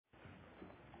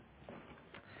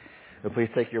So please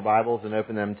take your Bibles and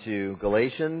open them to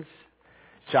Galatians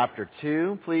chapter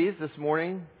 2, please, this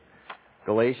morning.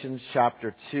 Galatians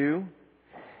chapter 2.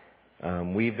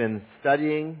 We've been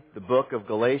studying the book of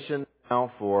Galatians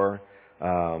now for,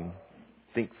 I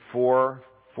think, four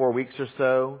weeks or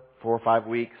so, 4 or 5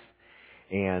 weeks.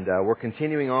 And we're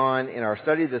continuing on in our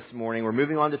study this morning. We're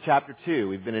moving on to chapter 2.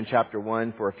 We've been in chapter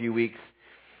 1 for a few weeks.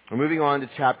 We're moving on to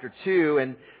chapter 2.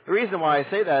 And the reason why I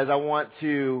say that is I want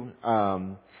to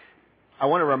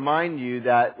remind you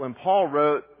that when Paul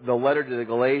wrote the letter to the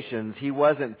Galatians, he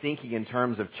wasn't thinking in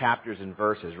terms of chapters and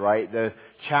verses, right? The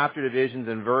chapter divisions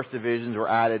and verse divisions were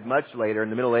added much later in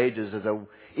the Middle Ages as an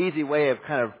easy way of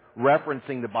kind of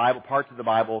referencing the Bible, parts of the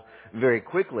Bible, very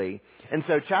quickly. And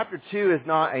so chapter 2 is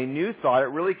not a new thought. It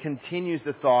really continues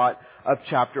the thought of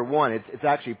chapter 1. It's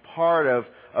actually part of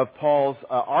Paul's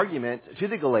argument to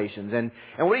the Galatians. And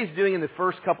what he's doing in the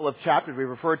first couple of chapters, we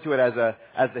refer to it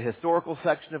as the historical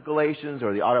section of Galatians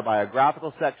or the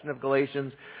autobiographical section of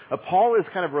Galatians. Paul is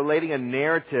kind of relating a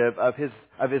narrative of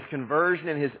his conversion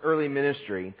and his early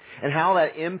ministry and how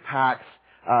that impacts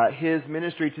his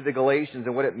ministry to the Galatians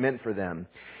and what it meant for them.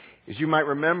 As you might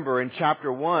remember, in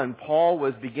chapter 1, Paul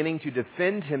was beginning to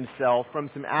defend himself from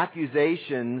some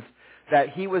accusations that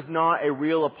he was not a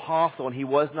real apostle and he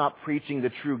was not preaching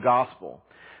the true gospel.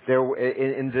 There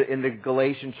in the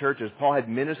Galatian churches, Paul had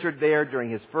ministered there during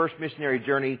his first missionary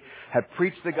journey, had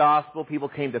preached the gospel. People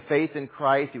came to faith in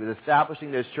Christ. He was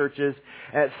establishing those churches.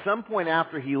 And at some point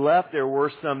after he left, there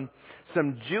were some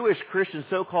Jewish Christians,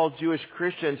 so-called Jewish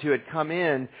Christians, who had come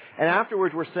in, and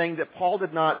afterwards were saying that Paul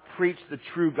did not preach the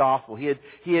true gospel.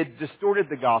 He had distorted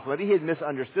the gospel. Maybe he had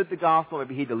misunderstood the gospel.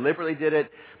 Maybe he deliberately did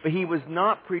it. But he was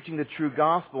not preaching the true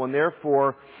gospel, and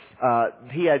therefore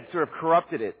he had sort of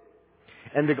corrupted it.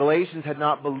 And the Galatians had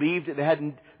not believed it. They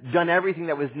hadn't done everything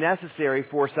that was necessary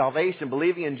for salvation.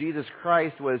 Believing in Jesus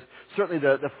Christ was certainly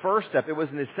the first step. It was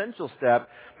an essential step.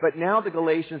 But now the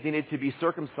Galatians needed to be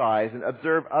circumcised and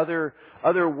observe other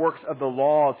works of the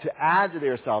law to add to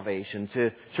their salvation,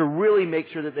 to really make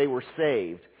sure that they were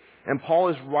saved. And Paul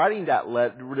is writing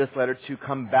this letter to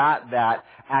combat that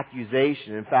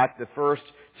accusation. In fact, the first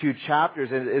 2 chapters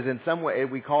is in some way,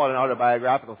 we call it an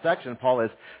autobiographical section. Paul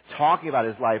is talking about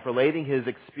his life, relating his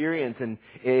experience in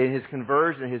his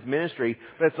conversion and his ministry.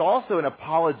 But it's also an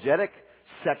apologetic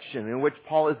section in which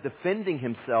Paul is defending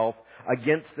himself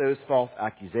against those false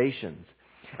accusations.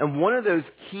 And one of those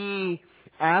key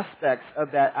aspects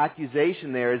of that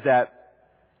accusation there is that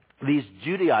these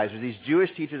Judaizers, these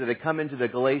Jewish teachers that had come into the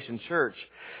Galatian church,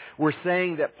 were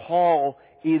saying that Paul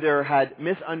either had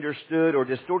misunderstood or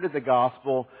distorted the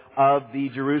gospel of the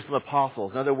Jerusalem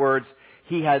apostles. In other words,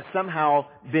 he had somehow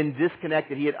been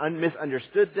disconnected. He had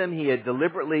misunderstood them. He had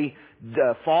deliberately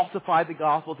falsified the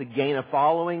gospel to gain a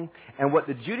following. And what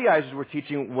the Judaizers were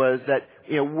teaching was that,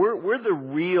 we're the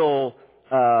real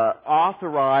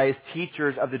authorized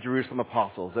teachers of the Jerusalem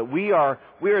apostles. That we are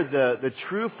the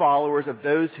true followers of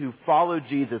those who follow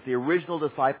Jesus, the original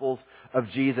disciples of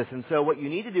Jesus. And so what you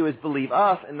need to do is believe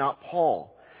us and not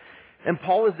Paul. And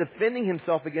Paul is defending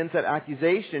himself against that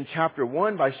accusation in chapter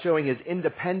 1 by showing his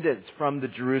independence from the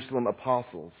Jerusalem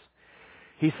apostles.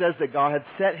 He says that God had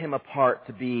set him apart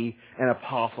to be an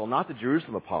apostle, not the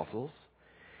Jerusalem apostles.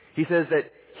 He says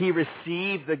that he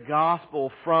received the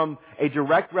gospel from a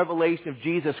direct revelation of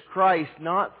Jesus Christ,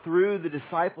 not through the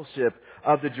discipleship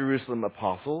of the Jerusalem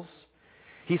apostles.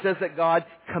 He says that God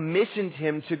commissioned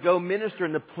him to go minister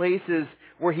in the places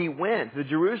where he went. The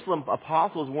Jerusalem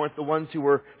apostles weren't the ones who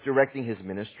were directing his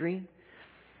ministry.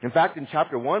 In fact, in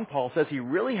chapter 1, Paul says he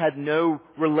really had no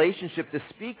relationship to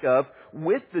speak of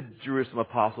with the Jerusalem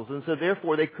apostles, and so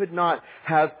therefore they could not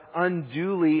have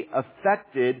unduly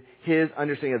affected his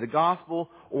understanding of the gospel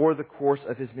or the course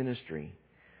of his ministry.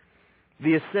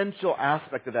 The essential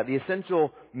aspect of that, the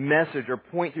essential message or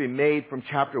point to be made from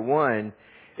chapter 1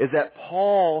 is that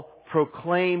Paul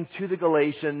proclaimed to the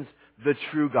Galatians the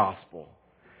true gospel.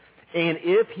 And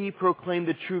if he proclaimed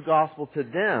the true gospel to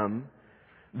them,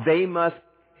 they must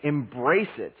embrace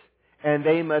it, and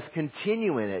they must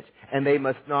continue in it, and they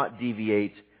must not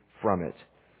deviate from it.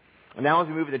 And now as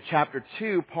we move into chapter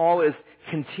 2, Paul is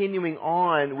continuing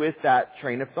on with that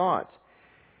train of thought.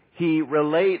 He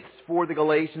relates for the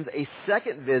Galatians a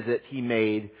second visit he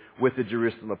made with the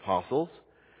Jerusalem apostles.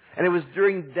 And it was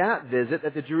during that visit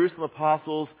that the Jerusalem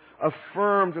apostles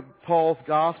affirmed Paul's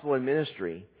gospel and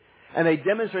ministry. And they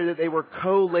demonstrated that they were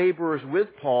co-laborers with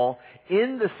Paul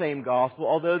in the same gospel,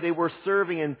 although they were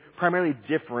serving in primarily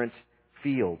different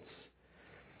fields.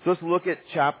 So let's look at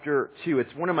chapter 2.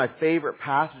 It's one of my favorite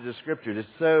passages of Scripture. It's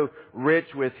so rich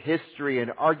with history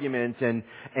and argument and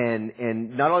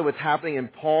not only what's happening in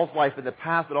Paul's life in the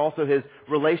past, but also his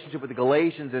relationship with the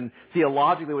Galatians and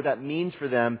theologically what that means for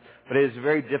them. But it is a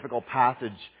very difficult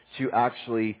passage to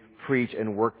actually preach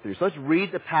and work through. So let's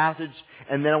read the passage,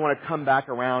 and then I want to come back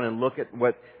around and look at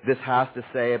what this has to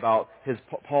say about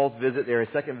Paul's visit there, his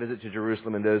second visit to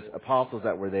Jerusalem, and those apostles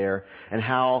that were there, and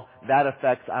how that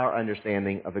affects our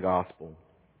understanding of the gospel.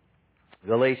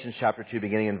 Galatians chapter 2,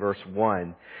 beginning in verse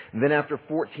 1. Then after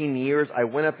 14 years, I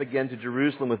went up again to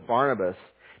Jerusalem with Barnabas,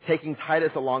 taking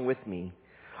Titus along with me.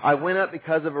 I went up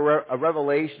because of a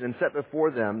revelation and set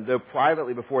before them, though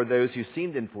privately before those who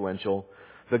seemed influential,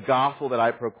 the gospel that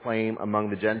I proclaim among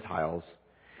the Gentiles,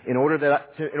 in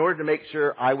order to make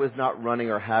sure I was not running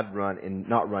or had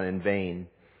not run in vain.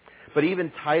 But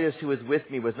even Titus, who was with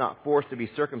me, was not forced to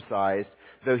be circumcised,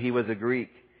 though he was a Greek.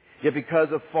 Yet because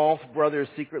of false brothers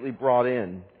secretly brought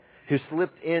in, who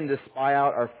slipped in to spy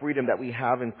out our freedom that we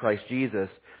have in Christ Jesus,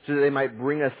 so that they might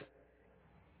bring us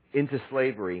into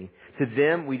slavery, to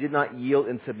them we did not yield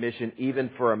in submission even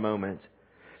for a moment,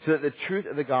 so that the truth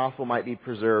of the gospel might be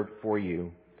preserved for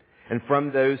you. And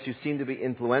from those who seem to be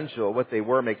influential, what they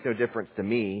were makes no difference to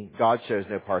me. God shows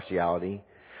no partiality.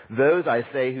 Those, I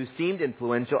say, who seemed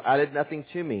influential added nothing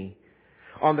to me.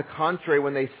 On the contrary,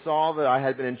 when they saw that I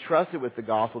had been entrusted with the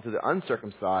gospel to the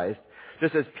uncircumcised,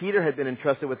 just as Peter had been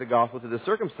entrusted with the gospel to the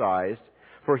circumcised,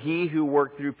 for he who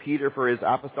worked through Peter for his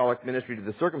apostolic ministry to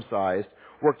the circumcised,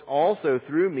 worked also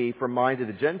through me for mine to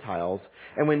the Gentiles.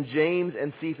 And when James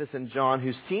and Cephas and John,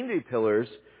 who seemed to be pillars,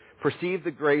 perceived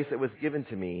the grace that was given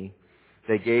to me,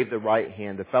 they gave the right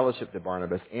hand of fellowship to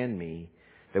Barnabas and me,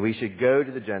 that we should go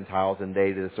to the Gentiles and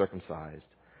they to the circumcised.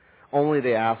 Only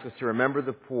they asked us to remember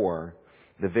the poor,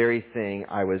 the very thing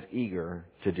I was eager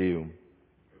to do.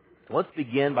 Let's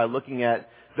begin by looking at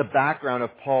the background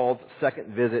of Paul's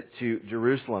second visit to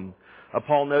Jerusalem.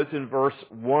 Paul notes in verse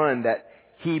 1 that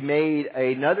he made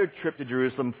another trip to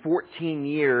Jerusalem 14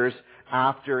 years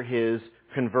after his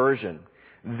conversion.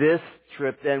 This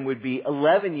trip then would be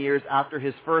 11 years after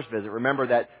his first visit. Remember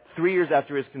that 3 years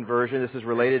after his conversion, this is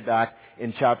related back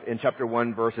in chapter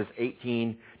 1, verses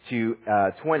 18 to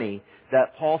 20,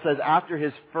 that Paul says after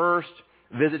his first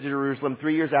visit to Jerusalem,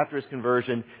 3 years after his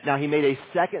conversion, now he made a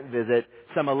second visit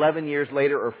some 11 years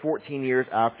later or 14 years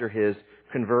after his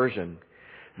conversion.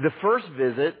 The first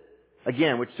visit,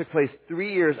 again, which took place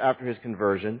 3 years after his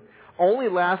conversion, only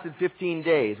lasted 15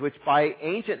 days, which by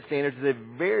ancient standards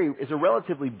is a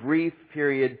relatively brief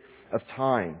period of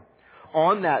time.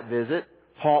 On that visit,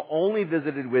 Paul only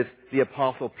visited with the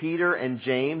apostle Peter and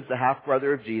James, the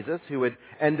half-brother of Jesus, who would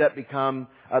end up becoming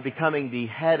the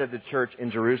head of the church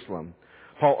in Jerusalem.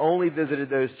 Paul only visited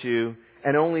those two,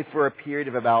 and only for a period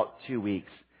of about 2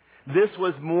 weeks. This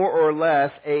was more or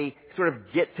less a sort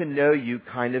of get-to-know-you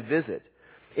kind of visit.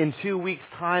 In 2 weeks'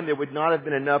 time, there would not have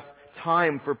been enough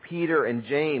time for Peter and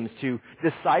James to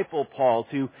disciple Paul,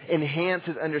 to enhance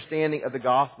his understanding of the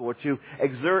gospel, or to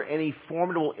exert any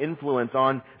formidable influence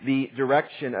on the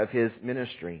direction of his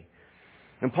ministry.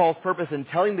 And Paul's purpose in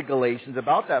telling the Galatians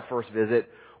about that first visit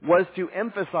was to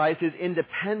emphasize his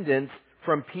independence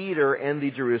from Peter and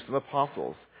the Jerusalem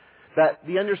apostles. That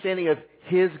the understanding of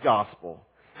his gospel,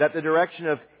 that the direction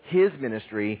of his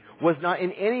ministry was not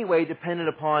in any way dependent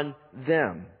upon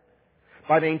them.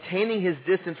 By maintaining his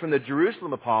distance from the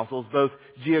Jerusalem apostles, both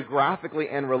geographically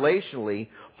and relationally,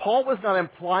 Paul was not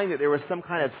implying that there was some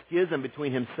kind of schism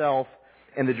between himself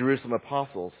and the Jerusalem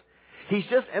apostles. He's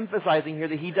just emphasizing here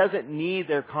that he doesn't need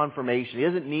their confirmation. He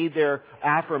doesn't need their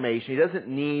affirmation. He doesn't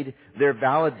need their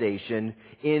validation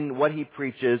in what he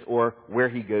preaches or where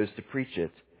he goes to preach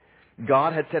it.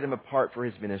 God had set him apart for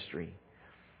his ministry.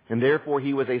 And therefore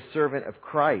he was a servant of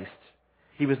Christ.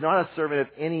 He was not a servant of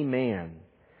any man.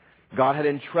 God had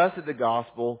entrusted the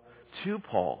gospel to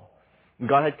Paul.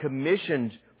 God had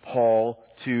commissioned Paul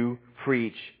to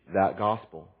preach that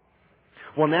gospel.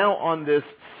 Well, now on this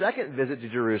second visit to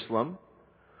Jerusalem,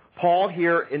 Paul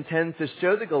here intends to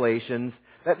show the Galatians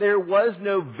that there was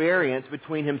no variance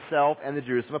between himself and the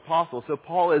Jerusalem apostles. So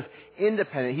Paul is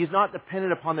independent. He's not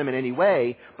dependent upon them in any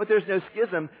way, but there's no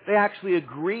schism. They actually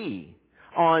agree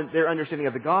on their understanding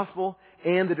of the gospel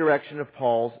and the direction of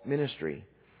Paul's ministry.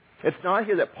 It's not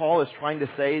here that Paul is trying to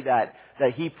say that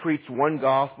he preached one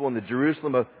gospel and the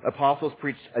Jerusalem apostles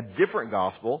preached a different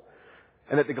gospel,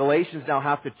 and that the Galatians now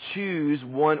have to choose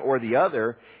one or the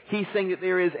other. He's saying that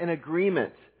there is an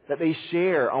agreement that they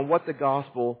share on what the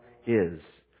gospel is.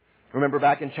 Remember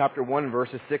back in chapter 1,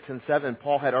 verses 6 and 7,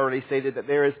 Paul had already stated that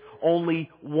there is only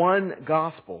one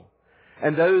gospel.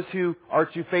 And those who are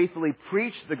to faithfully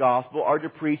preach the gospel are to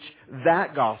preach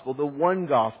that gospel, the one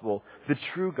gospel, the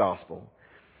true gospel.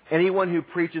 Anyone who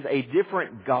preaches a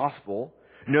different gospel,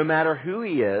 no matter who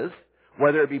he is,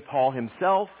 whether it be Paul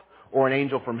himself, or an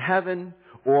angel from heaven,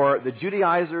 or the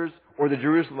Judaizers, or the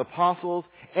Jerusalem apostles,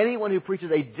 anyone who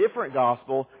preaches a different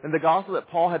gospel than the gospel that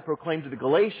Paul had proclaimed to the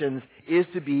Galatians is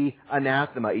to be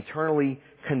anathema, eternally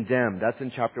condemned. That's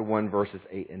in chapter 1, verses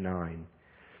 8 and 9.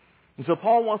 And so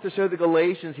Paul wants to show the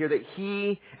Galatians here that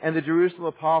he and the Jerusalem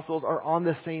apostles are on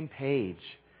the same page.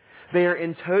 They are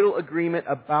in total agreement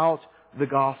about the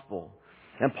gospel.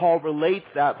 And Paul relates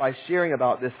that by sharing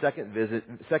about this second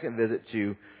visit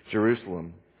to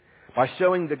Jerusalem. By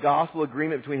showing the gospel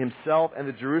agreement between himself and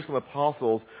the Jerusalem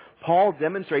apostles, Paul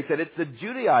demonstrates that it's the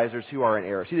Judaizers who are in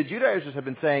error. See, the Judaizers have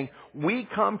been saying, we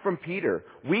come from Peter,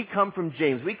 we come from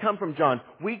James, we come from John,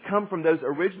 we come from those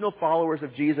original followers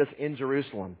of Jesus in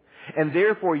Jerusalem. And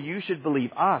therefore you should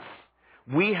believe us.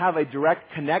 We have a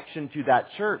direct connection to that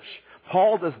church.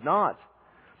 Paul does not.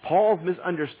 Paul's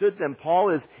misunderstood them.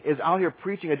 Paul is out here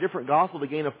preaching a different gospel to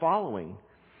gain a following.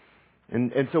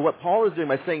 And so what Paul is doing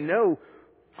by saying, no,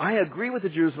 I agree with the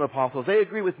Jerusalem apostles. They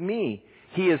agree with me.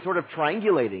 He is sort of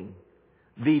triangulating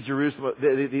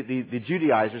the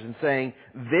Judaizers and saying,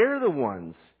 they're the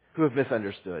ones who have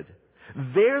misunderstood.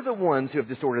 They're the ones who have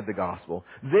distorted the gospel.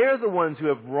 They're the ones who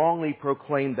have wrongly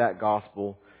proclaimed that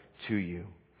gospel to you.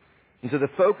 And so the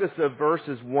focus of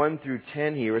verses 1 through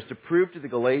 10 here is to prove to the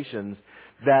Galatians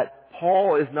that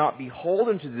Paul is not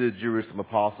beholden to the Jerusalem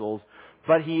apostles,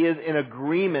 but he is in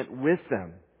agreement with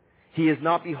them. He is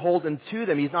not beholden to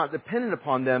them. He's not dependent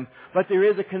upon them, but there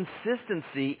is a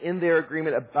consistency in their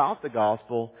agreement about the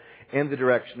gospel and the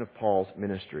direction of Paul's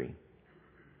ministry.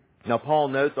 Now, Paul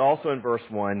notes also in verse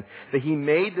 1 that he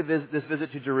made this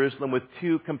visit to Jerusalem with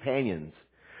two companions,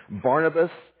 Barnabas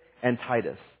and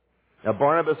Titus. Now,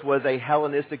 Barnabas was a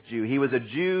Hellenistic Jew. He was a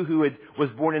Jew who was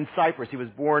born in Cyprus. He was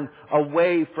born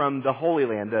away from the Holy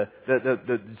Land,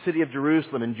 the city of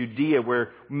Jerusalem in Judea,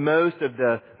 where most of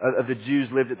the Jews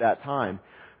lived at that time.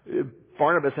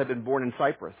 Barnabas had been born in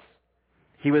Cyprus.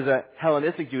 He was a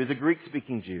Hellenistic Jew. He was a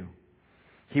Greek-speaking Jew.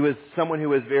 He was someone who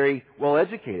was very well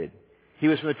educated. He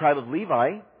was from the tribe of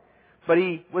Levi, but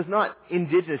he was not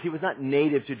indigenous. He was not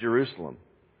native to Jerusalem.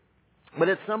 But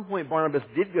at some point, Barnabas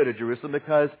did go to Jerusalem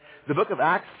because the book of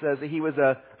Acts says that he was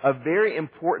a very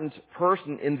important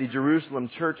person in the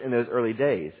Jerusalem church in those early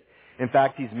days. In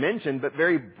fact, he's mentioned, but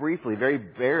very briefly, very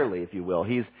barely, if you will.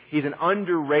 He's an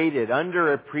underrated,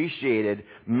 underappreciated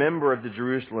member of the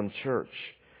Jerusalem church.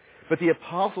 But the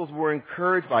apostles were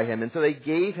encouraged by him, and so they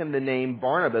gave him the name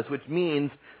Barnabas, which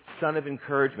means son of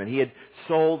encouragement. He had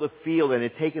sold a field and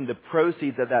had taken the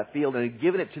proceeds of that field and had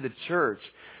given it to the church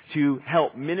to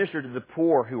help minister to the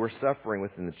poor who were suffering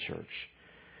within the church.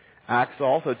 Acts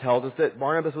also tells us that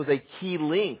Barnabas was a key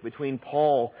link between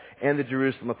Paul and the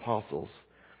Jerusalem apostles.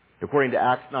 According to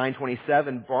Acts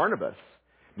 9:27, Barnabas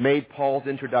made Paul's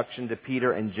introduction to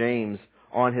Peter and James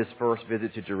on his first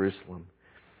visit to Jerusalem.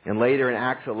 And later in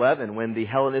Acts 11, when the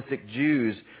Hellenistic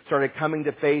Jews started coming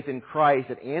to faith in Christ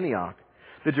at Antioch,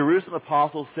 the Jerusalem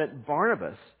apostles sent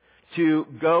Barnabas to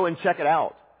go and check it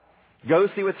out. Go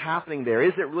see what's happening there.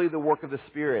 Is it really the work of the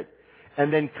Spirit?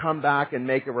 And then come back and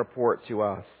make a report to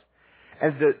us.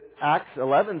 And Acts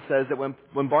 11 says that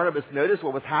when Barnabas noticed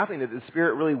what was happening, that the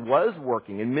Spirit really was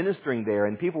working and ministering there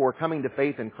and people were coming to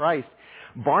faith in Christ,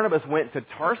 Barnabas went to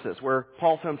Tarsus, where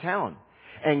Paul's hometown,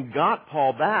 and got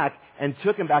Paul back and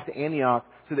took him back to Antioch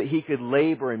so that he could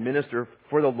labor and minister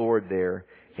for the Lord there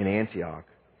in Antioch.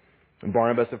 And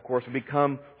Barnabas, of course, would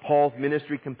become Paul's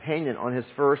ministry companion on his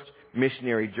first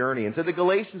missionary journey. And so the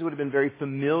Galatians would have been very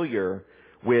familiar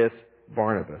with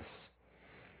Barnabas.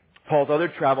 Paul's other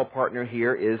travel partner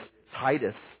here is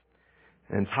Titus.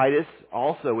 And Titus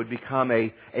also would become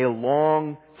a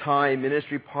long-time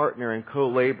ministry partner and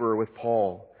co-laborer with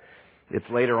Paul. It's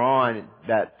later on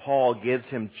that Paul gives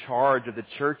him charge of the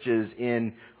churches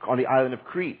on the island of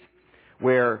Crete,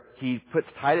 where he puts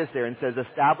Titus there and says,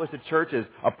 establish the churches,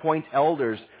 appoint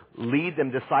elders, lead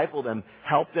them, disciple them,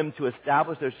 help them to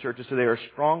establish those churches so they are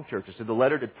strong churches. So the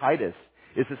letter to Titus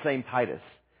is the same Titus.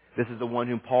 This is the one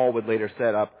whom Paul would later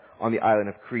set up on the island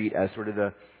of Crete as sort of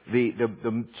the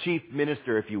chief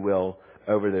minister, if you will,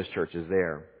 over those churches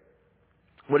there.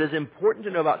 What is important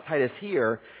to know about Titus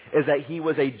here is that he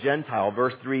was a Gentile.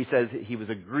 Verse 3 says he was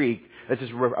a Greek. That's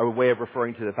just a way of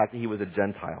referring to the fact that he was a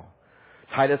Gentile.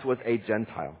 Titus was a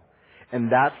Gentile.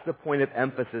 And that's the point of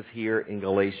emphasis here in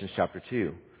Galatians chapter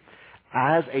 2.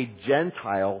 As a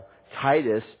Gentile,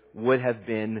 Titus would have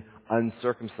been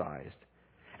uncircumcised.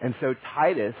 And so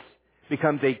Titus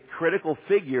becomes a critical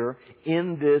figure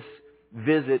in this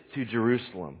visit to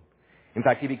Jerusalem. In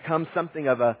fact, he becomes something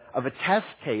of a test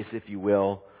case, if you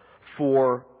will,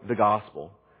 for the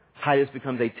gospel. Titus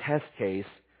becomes a test case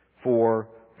for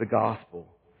the gospel.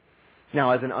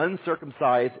 Now, as an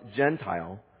uncircumcised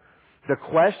Gentile, the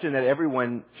question that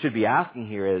everyone should be asking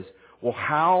here is, well,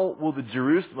 how will the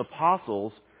Jerusalem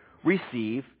apostles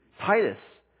receive Titus?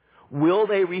 Will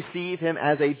they receive him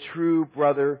as a true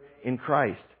brother in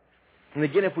Christ? And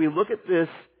again, if we look at this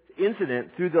incident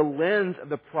through the lens of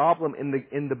the problem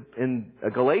in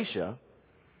Galatia,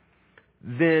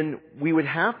 then we would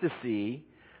have to see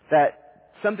that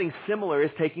something similar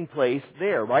is taking place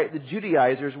there, right? The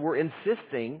Judaizers were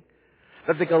insisting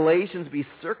that the Galatians be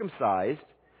circumcised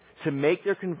to make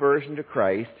their conversion to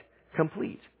Christ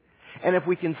complete. And if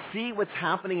we can see what's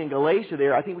happening in Galatia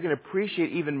there, I think we can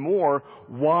appreciate even more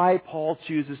why Paul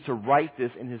chooses to write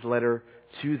this in his letter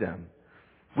to them.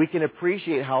 We can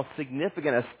appreciate how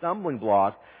significant a stumbling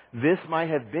block this might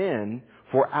have been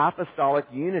for apostolic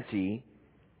unity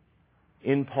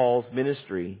in Paul's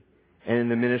ministry and in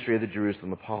the ministry of the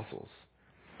Jerusalem apostles.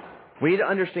 We need to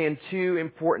understand two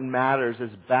important matters as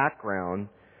background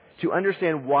to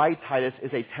understand why Titus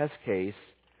is a test case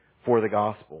for the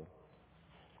gospel.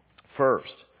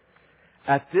 First,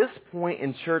 at this point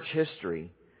in church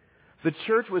history, the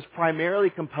church was primarily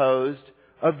composed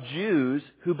of Jews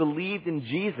who believed in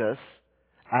Jesus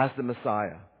as the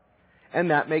Messiah. And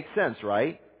that makes sense,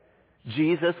 right?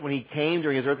 Jesus, when he came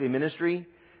during his earthly ministry,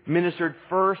 ministered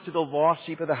first to the lost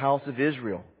sheep of the house of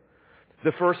Israel.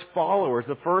 The first followers,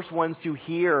 the first ones to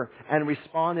hear and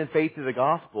respond in faith to the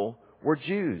gospel were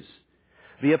Jews.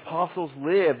 The apostles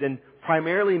lived and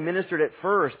primarily ministered at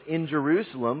first in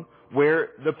Jerusalem, where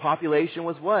the population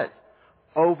was what?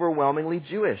 Overwhelmingly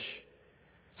Jewish.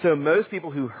 So most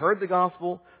people who heard the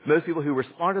gospel, most people who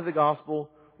responded to the gospel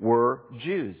were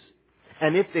Jews.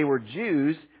 And if they were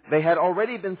Jews, they had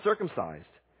already been circumcised.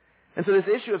 And so this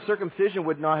issue of circumcision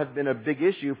would not have been a big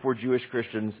issue for Jewish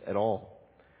Christians at all.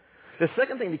 The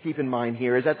second thing to keep in mind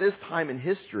here is at this time in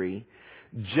history,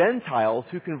 Gentiles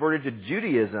who converted to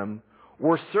Judaism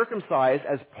were circumcised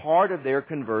as part of their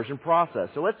conversion process.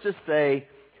 So let's just say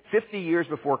 50 years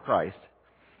before Christ,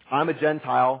 I'm a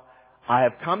Gentile. I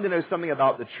have come to know something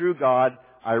about the true God.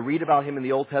 I read about him in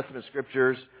the Old Testament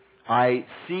scriptures. I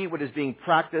see what is being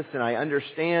practiced, and I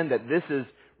understand that this is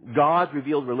God's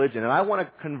revealed religion. And I want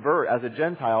to convert as a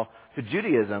Gentile to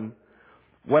Judaism.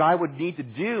 What I would need to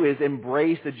do is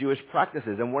embrace the Jewish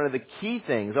practices. And one of the key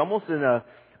things, almost in a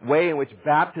way in which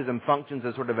baptism functions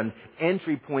as sort of an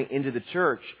entry point into the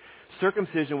church,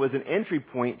 circumcision was an entry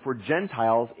point for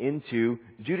Gentiles into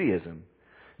Judaism.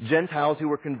 Gentiles who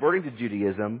were converting to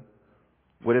Judaism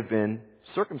would have been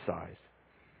circumcised.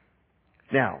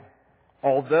 Now,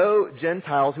 although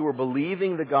Gentiles who were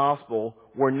believing the gospel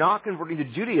were not converting to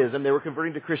Judaism, they were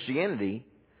converting to Christianity,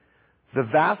 the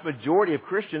vast majority of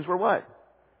Christians were what?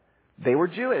 They were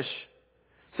Jewish.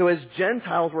 So as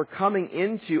Gentiles were coming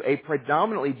into a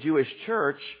predominantly Jewish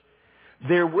church,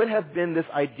 there would have been this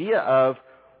idea of,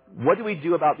 what do we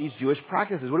do about these Jewish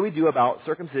practices? What do we do about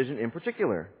circumcision in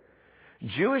particular?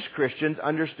 Jewish Christians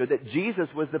understood that Jesus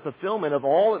was the fulfillment of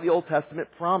all that the Old Testament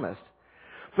promised.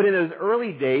 But in those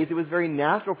early days, it was very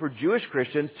natural for Jewish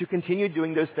Christians to continue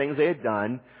doing those things they had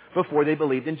done before they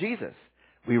believed in Jesus.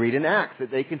 We read in Acts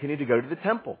that they continued to go to the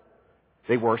temple.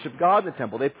 They worshiped God in the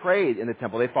temple. They prayed in the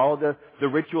temple. They followed the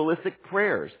ritualistic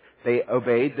prayers. They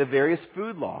obeyed the various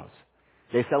food laws.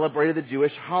 They celebrated the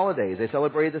Jewish holidays. They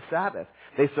celebrated the Sabbath.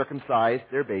 They circumcised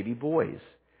their baby boys.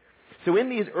 So in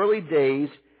these early days,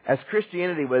 as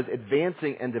Christianity was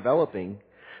advancing and developing,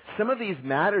 some of these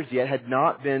matters yet had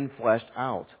not been fleshed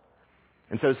out.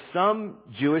 And so some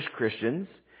Jewish Christians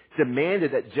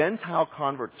demanded that Gentile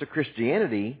converts to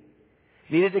Christianity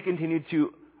needed to continue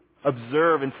to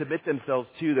observe and submit themselves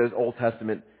to those Old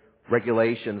Testament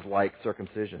regulations like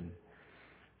circumcision.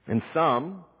 And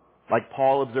some, like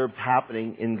Paul observed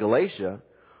happening in Galatia,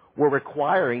 were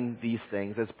requiring these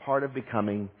things as part of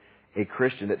becoming a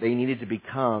Christian, that they needed to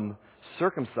become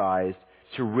circumcised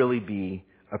to really be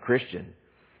a Christian.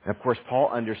 And of course, Paul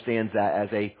understands that as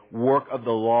a work of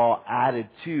the law added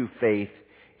to faith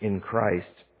in Christ.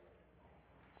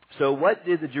 So what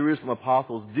did the Jerusalem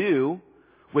apostles do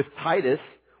with Titus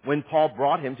when Paul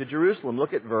brought him to Jerusalem?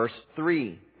 Look at verse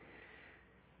 3.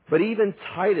 But even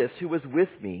Titus, who was with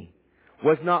me,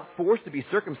 was not forced to be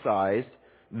circumcised,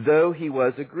 though he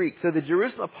was a Greek. So the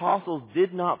Jerusalem apostles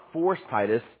did not force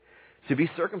Titus to be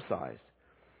circumcised.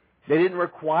 They didn't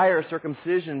require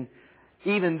circumcision,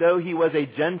 even though he was a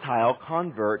Gentile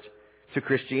convert to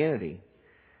Christianity.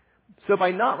 So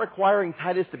by not requiring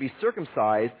Titus to be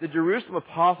circumcised, the Jerusalem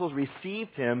apostles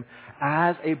received him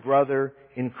as a brother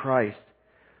in Christ.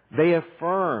 They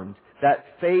affirmed that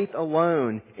faith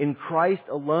alone, in Christ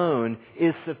alone,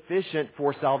 is sufficient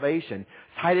for salvation.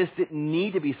 Titus didn't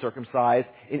need to be circumcised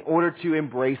in order to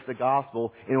embrace the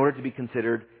gospel, in order to be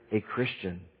considered a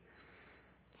Christian.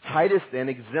 Titus then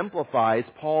exemplifies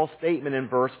Paul's statement in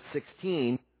verse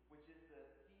 16,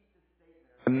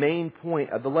 the main point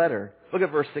of the letter. Look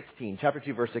at verse 16, chapter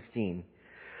 2, verse 16.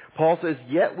 Paul says,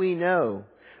 "Yet we know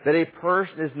that a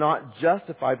person is not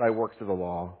justified by works of the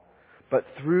law, but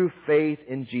through faith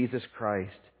in Jesus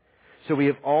Christ. So we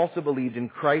have also believed in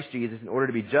Christ Jesus in order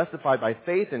to be justified by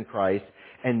faith in Christ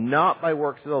and not by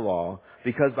works of the law,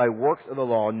 because by works of the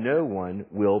law no one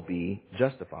will be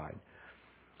justified."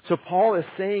 So Paul is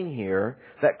saying here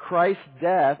that Christ's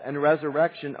death and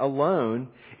resurrection alone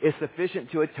is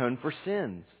sufficient to atone for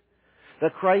sins.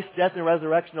 That Christ's death and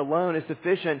resurrection alone is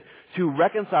sufficient to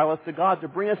reconcile us to God, to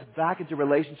bring us back into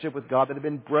relationship with God that had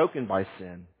been broken by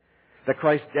sin. That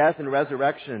Christ's death and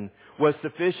resurrection was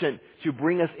sufficient to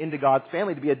bring us into God's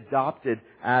family, to be adopted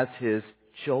as His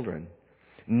children.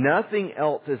 Nothing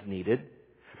else is needed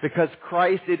because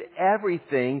Christ did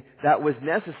everything that was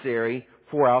necessary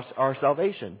for our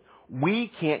salvation. We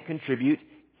can't contribute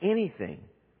anything.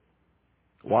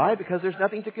 Why? Because there's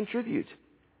nothing to contribute.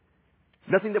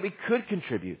 Nothing that we could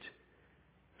contribute.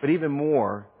 But even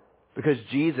more, because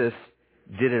Jesus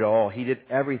did it all. He did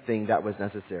everything that was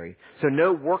necessary. So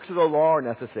no works of the law are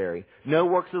necessary. No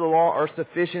works of the law are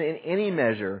sufficient in any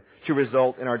measure to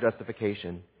result in our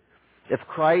justification. If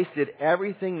Christ did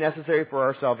everything necessary for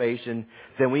our salvation,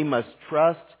 then we must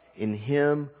trust in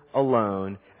Him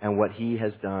alone and what He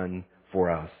has done for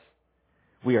us.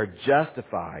 We are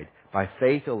justified by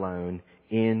faith alone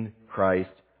in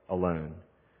Christ alone.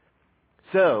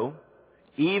 So,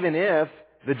 even if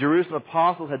the Jerusalem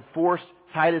apostles had forced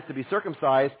Titus to be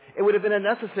circumcised, it would have been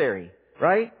unnecessary,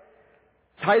 right?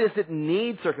 Titus didn't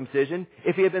need circumcision.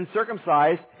 If he had been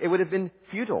circumcised, it would have been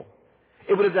futile.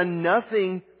 It would have done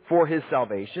nothing for his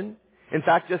salvation. In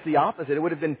fact, just the opposite. It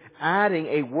would have been adding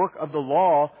a work of the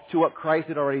law to what Christ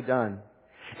had already done.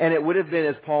 And it would have been,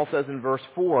 as Paul says in verse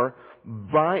 4,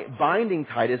 binding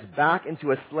Titus back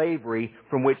into a slavery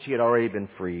from which he had already been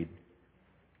freed.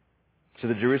 So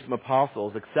the Jerusalem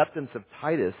apostles' acceptance of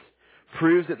Titus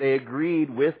proves that they agreed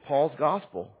with Paul's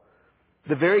gospel.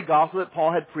 The very gospel that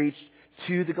Paul had preached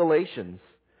to the Galatians.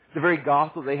 The very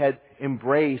gospel they had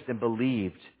embraced and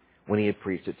believed when he had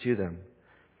preached it to them.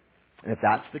 And if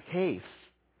that's the case,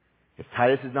 if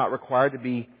Titus is not required to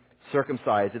be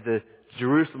circumcised, if the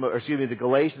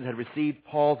Galatians had received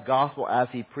Paul's gospel as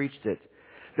he preached it,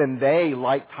 then they,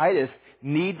 like Titus,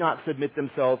 need not submit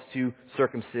themselves to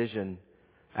circumcision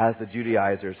as the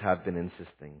Judaizers have been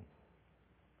insisting.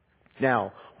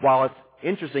 Now, while it's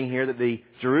interesting here that the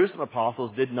Jerusalem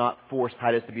apostles did not force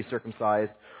Titus to be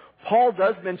circumcised, Paul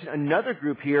does mention another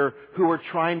group here who were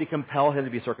trying to compel him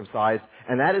to be circumcised,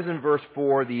 and that is in verse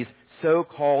 4, these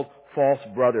so-called false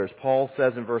brothers. Paul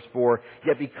says in verse 4,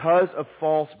 "Yet because of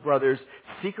false brothers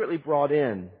secretly brought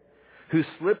in, who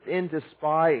slipped in to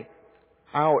spy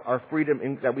out our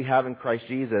freedom that we have in Christ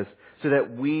Jesus, so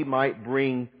that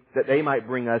they might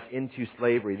bring us into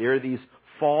slavery." There are these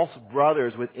false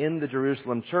brothers within the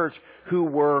Jerusalem church who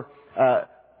were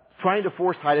trying to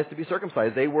force Titus to be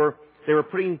circumcised. They were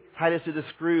putting Titus to the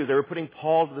screws. They were putting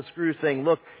Paul to the screws, saying,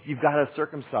 "Look, you've got to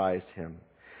circumcise him."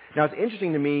 Now, it's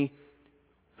interesting to me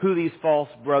who these false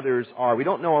brothers are. We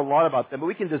don't know a lot about them, but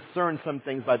we can discern some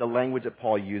things by the language that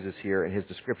Paul uses here in his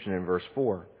description in verse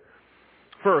 4.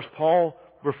 First, Paul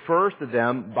refers to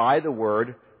them by the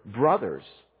word brothers,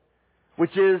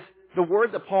 which is the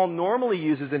word that Paul normally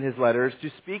uses in his letters to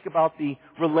speak about the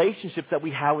relationships that we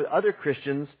have with other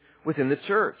Christians within the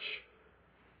church.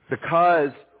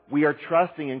 Because we are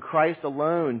trusting in Christ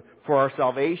alone for our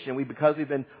salvation, because we've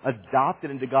been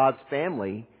adopted into God's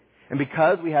family, and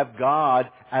because we have God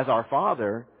as our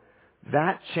Father,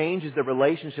 that changes the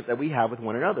relationship that we have with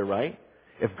one another, right?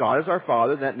 If God is our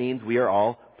Father, that means we are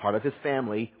all part of His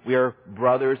family. We are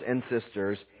brothers and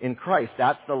sisters in Christ.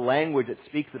 That's the language that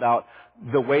speaks about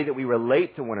the way that we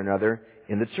relate to one another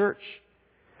in the church.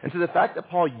 And so the fact that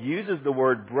Paul uses the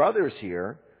word brothers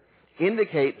here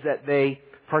indicates that they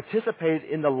participated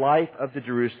in the life of the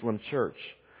Jerusalem church.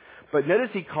 But notice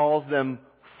he calls them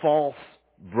false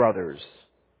brothers.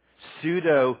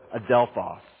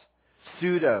 Pseudo-adelphos.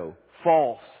 Pseudo,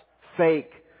 false,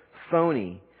 fake,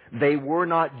 phony. They were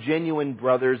not genuine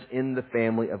brothers in the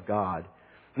family of God.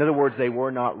 In other words, they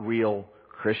were not real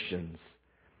Christians.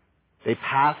 They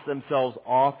passed themselves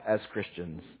off as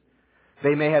Christians.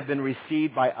 They may have been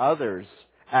received by others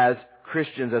as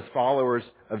Christians, as followers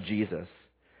of Jesus.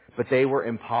 But they were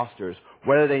imposters.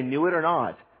 Whether they knew it or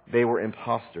not, they were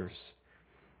imposters.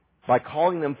 By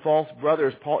calling them false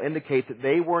brothers, Paul indicates that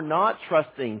they were not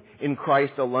trusting in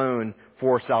Christ alone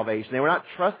for salvation. They were not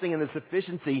trusting in the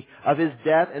sufficiency of His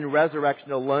death and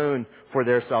resurrection alone for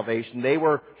their salvation. They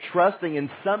were trusting in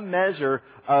some measure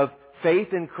of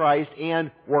faith in Christ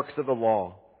and works of the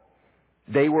law.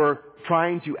 They were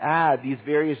trying to add these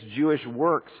various Jewish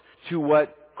works to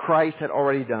what Christ had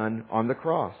already done on the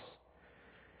cross.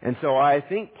 And so I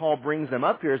think Paul brings them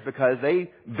up here is because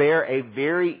they bear a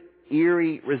very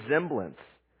eerie resemblance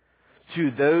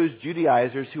to those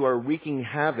Judaizers who are wreaking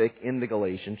havoc in the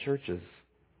Galatian churches.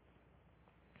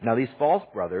 Now, these false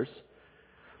brothers,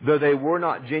 though they were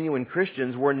not genuine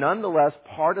Christians, were nonetheless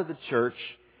part of the church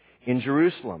in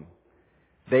Jerusalem.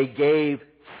 They gave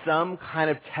some kind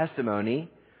of testimony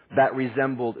that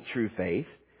resembled true faith.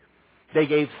 They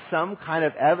gave some kind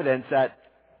of evidence that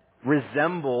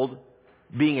resembled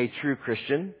being a true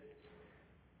Christian.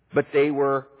 But they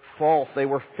were false. They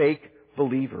were fake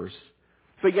believers.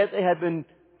 But yet they had been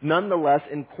nonetheless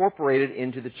incorporated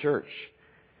into the church.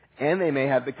 And they may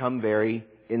have become very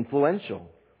influential.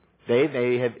 They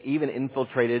may have even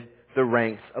infiltrated the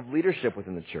ranks of leadership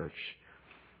within the church.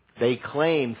 They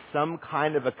claim some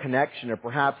kind of a connection or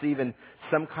perhaps even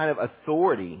some kind of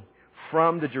authority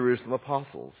from the Jerusalem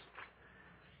apostles.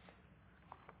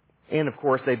 And of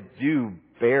course they do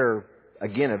bear,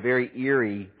 again, a very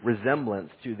eerie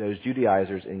resemblance to those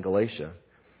Judaizers in Galatia.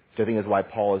 So I think is why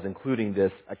Paul is including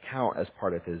this account as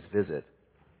part of his visit.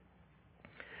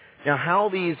 Now, how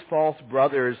these false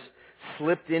brothers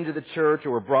slipped into the church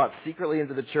or were brought secretly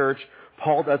into the church,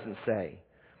 Paul doesn't say.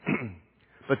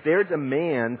 But their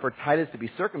demand for Titus to be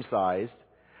circumcised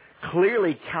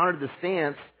clearly countered the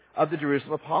stance of the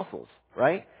Jerusalem apostles,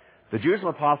 right? The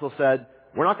Jerusalem apostles said,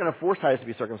 we're not going to force Titus to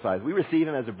be circumcised. We receive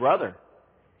him as a brother.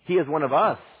 He is one of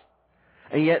us.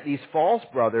 And yet these false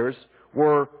brothers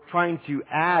were trying to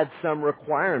add some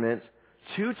requirement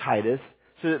to Titus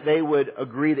so that they would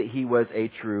agree that he was a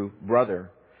true brother.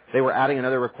 They were adding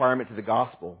another requirement to the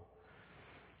gospel.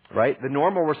 Right? The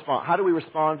normal response, how do we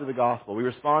respond to the gospel? We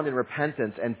respond in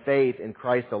repentance and faith in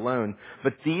Christ alone.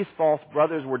 But these false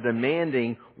brothers were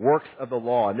demanding works of the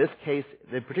law. In this case,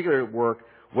 the particular work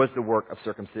was the work of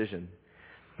circumcision.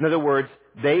 In other words,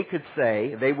 they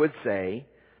would say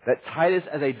that Titus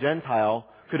as a Gentile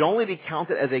could only be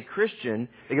counted as a Christian.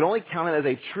 They could only count it as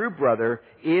a true brother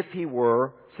if he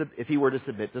were to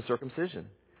submit to circumcision.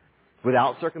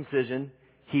 Without circumcision,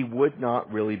 he would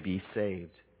not really be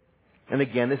saved. And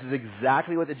again, this is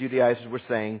exactly what the Judaizers were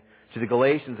saying to the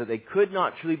Galatians, that they could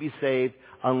not truly be saved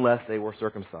unless they were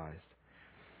circumcised.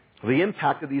 The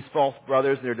impact of these false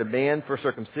brothers and their demand for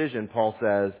circumcision, Paul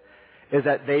says, is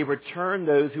that they return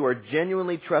those who are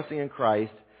genuinely trusting in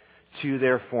Christ to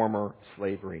their former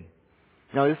slavery.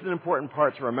 Now, this is an important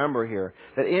part to remember here,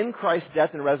 that in Christ's death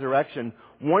and resurrection,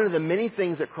 one of the many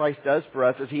things that Christ does for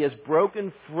us is He has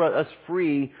broken us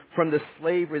free from the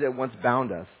slavery that once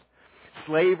bound us.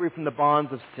 Slavery from the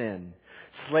bonds of sin.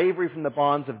 Slavery from the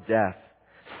bonds of death.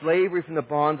 Slavery from the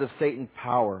bonds of Satan's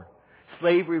power.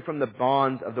 Slavery from the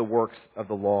bonds of the works of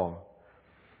the law.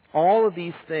 All of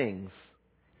these things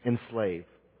enslave.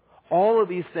 All of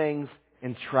these things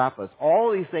entrap us.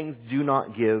 All of these things do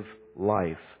not give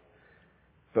life.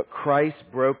 But Christ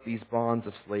broke these bonds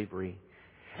of slavery.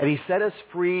 And He set us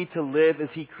free to live as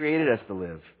He created us to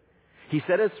live. He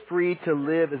set us free to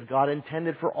live as God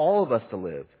intended for all of us to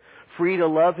live. Free to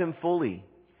love Him fully.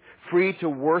 Free to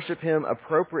worship Him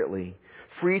appropriately.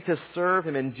 Free to serve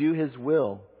Him and do His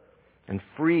will. And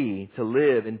free to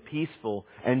live in peaceful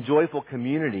and joyful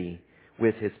community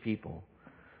with His people.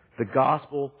 The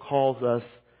gospel calls us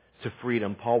to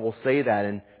freedom. Paul will say that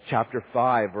in chapter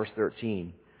 5, verse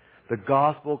 13. The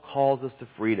gospel calls us to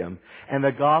freedom. And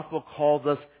the gospel calls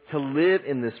us to live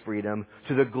in this freedom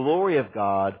to the glory of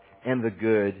God and the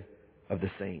good of the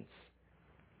saints.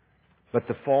 But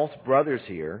the false brothers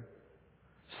here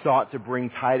sought to bring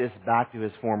Titus back to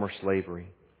his former slavery.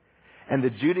 And the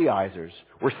Judaizers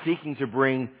were seeking to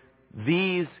bring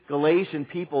these Galatian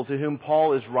people to whom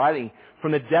Paul is writing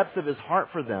from the depths of his heart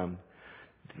for them.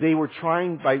 They were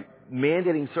trying, by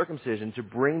mandating circumcision, to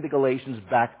bring the Galatians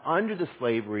back under the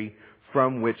slavery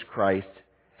from which Christ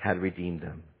had redeemed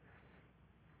them.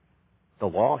 The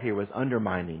law here was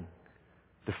undermining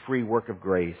the free work of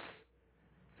grace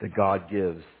that God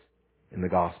gives in the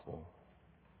gospel.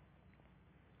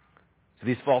 So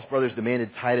these false brothers demanded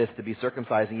Titus to be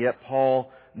circumcised, and yet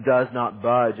Paul does not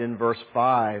budge. In verse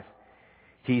 5,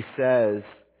 he says,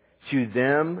 "To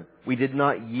them we did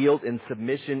not yield in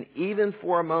submission even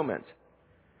for a moment,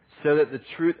 so that the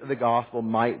truth of the gospel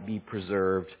might be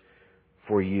preserved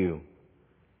for you.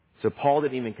 So Paul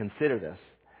didn't even consider this.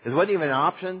 This wasn't even an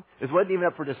option. This wasn't even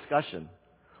up for discussion.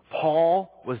 Paul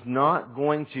was not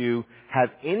going to have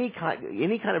any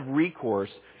kind of recourse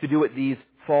to do what these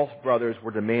false brothers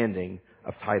were demanding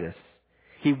of Titus.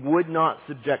 He would not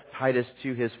subject Titus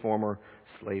to his former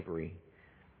slavery.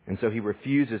 And so he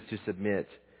refuses to submit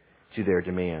to their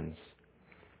demands.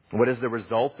 And what is the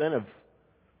result then of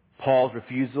Paul's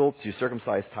refusal to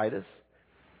circumcise Titus?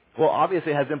 Well,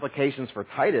 obviously it has implications for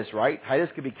Titus, right? Titus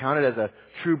could be counted as a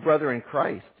true brother in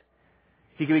Christ.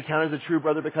 He could be counted as a true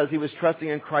brother because he was trusting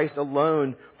in Christ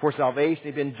alone for salvation.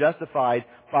 He'd been justified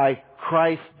by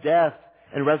Christ's death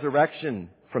and resurrection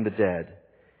from the dead.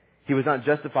 He was not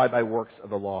justified by works of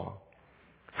the law.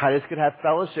 Titus could have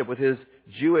fellowship with his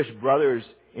Jewish brothers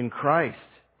in Christ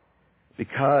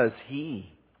because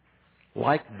he,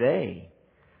 like they,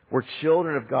 were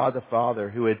children of God the Father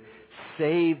who had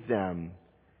saved them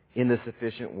in the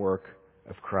sufficient work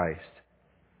of Christ.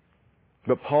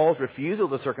 But Paul's refusal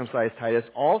to circumcise Titus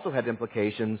also had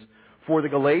implications for the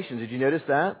Galatians. Did you notice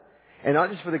that? And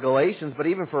not just for the Galatians, but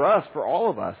even for us, for all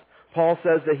of us. Paul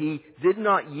says that he did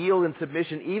not yield in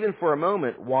submission even for a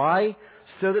moment. Why?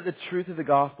 So that the truth of the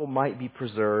gospel might be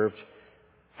preserved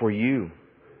for you.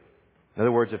 In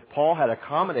other words, if Paul had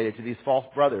accommodated to these false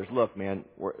brothers, look, man,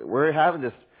 we're having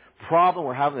this problem,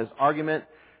 we're having this argument.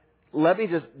 Let me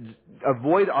just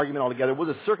avoid the argument altogether.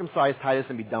 We'll just circumcise Titus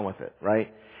and be done with it,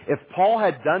 right? If Paul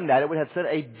had done that, it would have set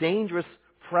a dangerous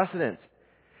precedent.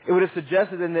 It would have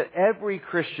suggested then that every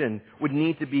Christian would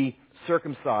need to be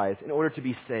circumcised in order to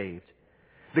be saved.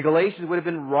 The Galatians would have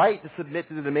been right to submit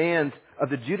to the demands of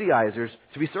the Judaizers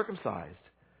to be circumcised.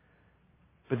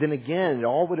 But then again, it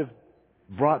all would have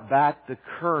brought back the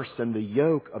curse and the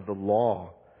yoke of the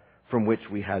law from which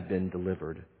we had been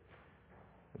delivered.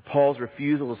 Paul's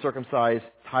refusal to circumcise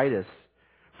Titus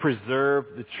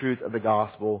preserved the truth of the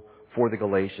gospel for the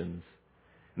Galatians.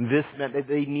 This meant that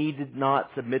they needed not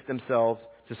submit themselves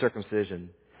to circumcision.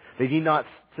 They need not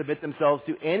submit themselves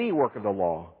to any work of the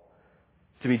law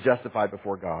to be justified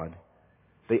before God.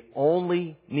 They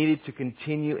only needed to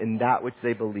continue in that which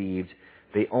they believed.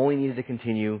 They only needed to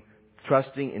continue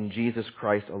trusting in Jesus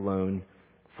Christ alone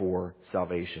for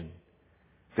salvation.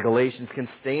 The Galatians can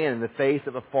stand in the face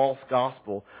of a false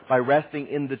gospel by resting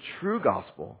in the true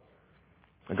gospel,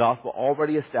 a gospel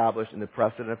already established in the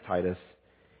precedent of Titus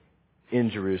in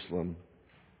Jerusalem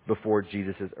before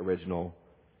Jesus' original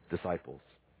disciples.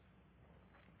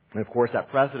 And of course,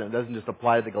 that precedent doesn't just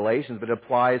apply to the Galatians, but it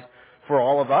applies for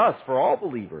all of us, for all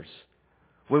believers.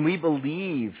 When we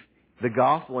believe the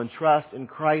gospel and trust in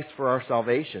Christ for our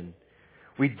salvation,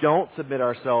 we don't submit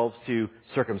ourselves to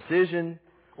circumcision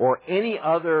or any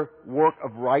other work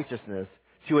of righteousness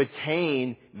to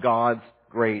attain God's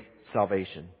great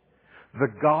salvation.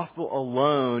 The gospel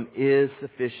alone is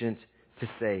sufficient to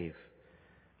save.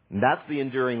 And that's the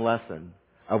enduring lesson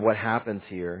of what happens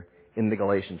here in the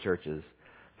Galatian churches.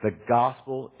 The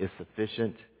gospel is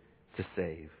sufficient to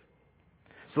save.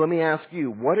 So let me ask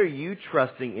you, what are you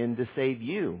trusting in to save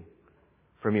you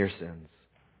from your sins?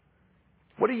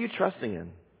 What are you trusting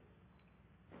in?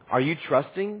 Are you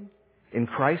trusting in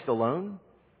Christ alone?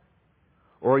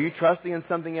 Or are you trusting in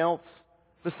something else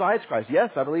besides Christ? Yes,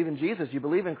 I believe in Jesus. You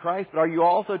believe in Christ, but are you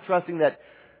also trusting that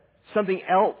something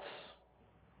else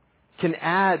can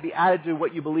be added to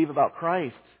what you believe about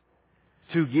Christ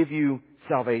to give you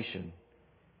salvation?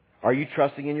 Are you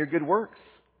trusting in your good works?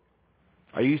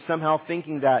 Are you somehow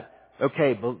thinking that,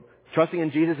 okay, trusting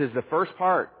in Jesus is the first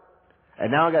part,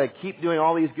 and now I've got to keep doing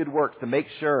all these good works to make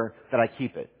sure that I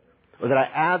keep it? Or that I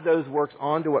add those works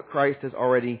onto what Christ has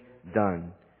already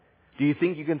done? Do you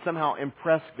think you can somehow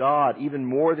impress God even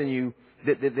more than you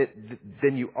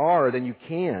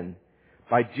can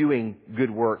by doing good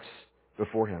works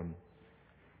before Him?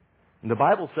 And the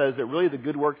Bible says that really the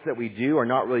good works that we do are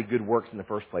not really good works in the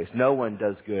first place. No one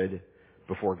does good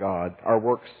before God. Our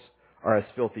works are as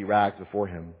filthy rags before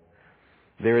Him.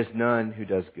 There is none who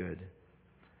does good.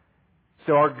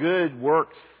 So our good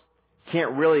works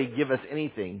can't really give us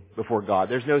anything before God.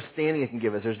 There's no standing it can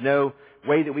give us. There's no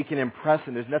way that we can impress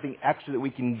Him. There's nothing extra that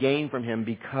we can gain from Him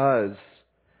because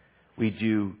we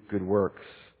do good works.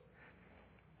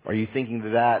 Are you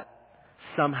thinking that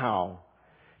somehow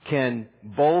can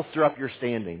bolster up your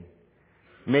standing?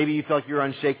 Maybe you feel like you're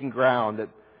on shaking ground, that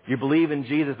you believe in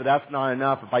Jesus, but that's not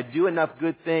enough. If I do enough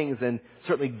good things, then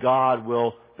certainly God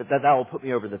will, that will put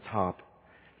me over the top.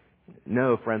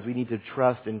 No, friends, we need to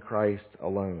trust in Christ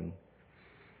alone.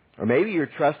 Or maybe you're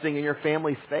trusting in your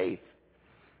family's faith.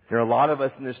 There are a lot of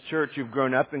us in this church who've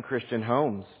grown up in Christian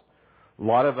homes. A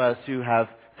lot of us who have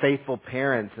faithful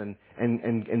parents and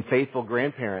and faithful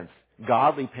grandparents,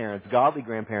 godly parents, godly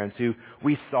grandparents who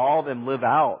we saw them live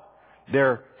out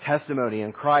their testimony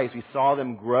in Christ. We saw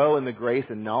them grow in the grace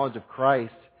and knowledge of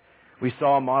Christ. We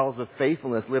saw models of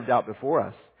faithfulness lived out before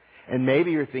us. And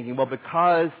maybe you're thinking, well,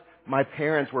 because my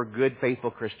parents were good,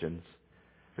 faithful Christians,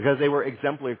 because they were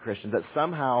exemplary Christians, that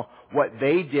somehow what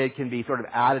they did can be sort of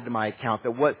added to my account,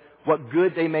 that what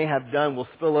good they may have done will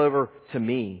spill over to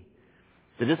me.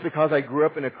 That just because I grew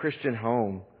up in a Christian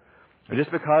home, or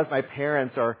just because my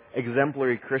parents are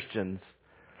exemplary Christians,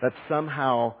 that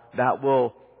somehow that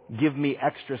will give me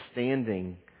extra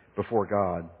standing before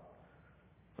God.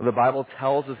 Well, the Bible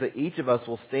tells us that each of us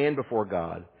will stand before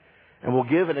God and will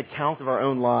give an account of our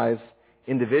own lives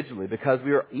individually, because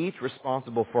we are each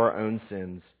responsible for our own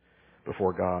sins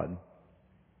before God.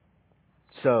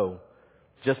 So,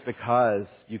 just because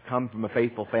you come from a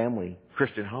faithful family,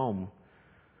 Christian home,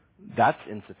 that's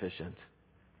insufficient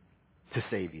to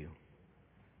save you.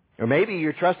 Or maybe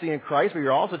you're trusting in Christ, but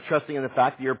you're also trusting in the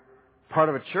fact that you're part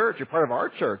of a church, you're part of our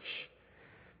church.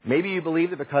 Maybe you believe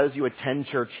that because you attend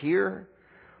church here,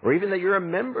 or even that you're a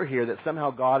member here, that somehow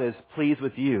God is pleased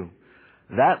with you.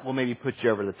 That will maybe put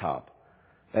you over the top.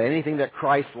 That anything that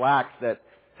Christ lacks, that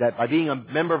by being a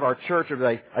member of our church or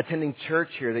by attending church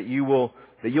here, that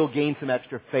you'll gain some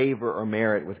extra favor or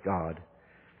merit with God.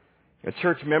 A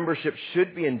church membership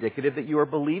should be indicative that you are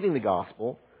believing the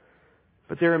gospel.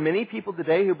 But there are many people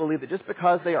today who believe that just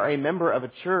because they are a member of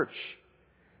a church,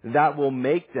 that will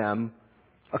make them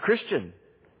a Christian.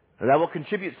 Or that will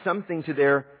contribute something to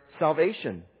their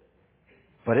salvation.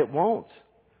 But it won't.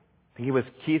 I think it was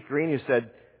Keith Green who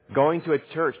said, going to a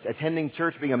church, attending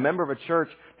church, being a member of a church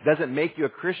doesn't make you a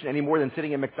Christian any more than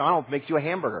sitting in McDonald's makes you a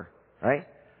hamburger. Right?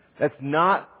 That's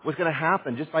not what's going to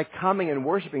happen just by coming and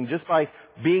worshiping, just by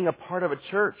being a part of a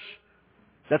church.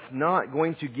 That's not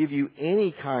going to give you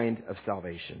any kind of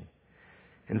salvation.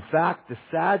 In fact, the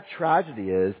sad tragedy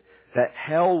is that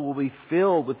hell will be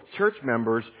filled with church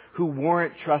members who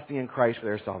weren't trusting in Christ for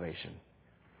their salvation.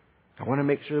 I want to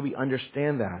make sure that we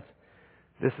understand that.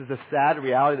 This is a sad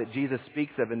reality that Jesus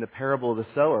speaks of in the parable of the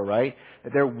sower, right?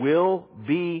 That there will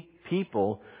be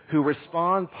people who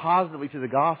respond positively to the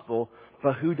gospel,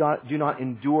 but who do not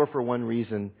endure for one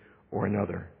reason or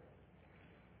another.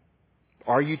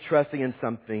 Are you trusting in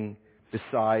something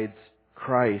besides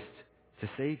Christ to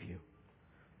save you?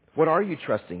 What are you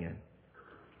trusting in?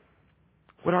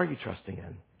 What are you trusting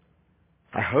in?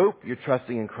 I hope you're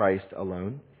trusting in Christ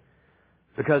alone,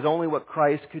 because only what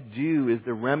Christ could do is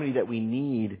the remedy that we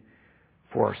need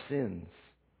for our sins.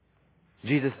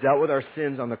 Jesus dealt with our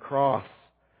sins on the cross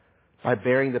by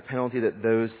bearing the penalty that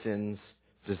those sins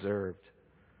deserved.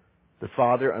 The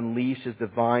Father unleashed His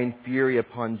divine fury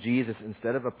upon Jesus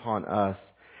instead of upon us.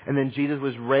 And then Jesus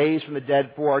was raised from the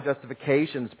dead for our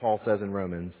justifications, Paul says in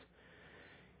Romans.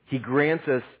 He grants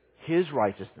us His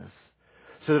righteousness,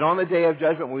 so that on the day of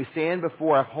judgment, when we stand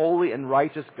before a holy and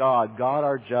righteous God, God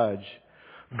our judge,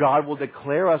 God will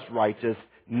declare us righteous,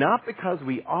 not because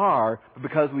we are, but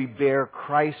because we bear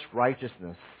Christ's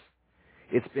righteousness.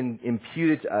 It's been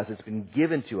imputed to us, it's been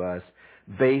given to us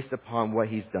based upon what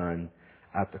He's done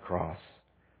at the cross.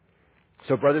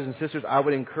 So brothers and sisters, I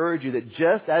would encourage you that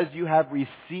just as you have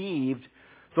received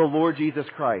the Lord Jesus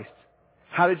Christ,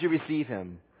 how did you receive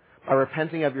Him? By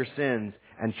repenting of your sins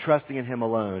and trusting in Him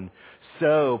alone.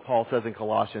 So, Paul says in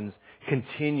Colossians,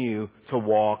 continue to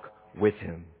walk with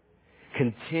Him.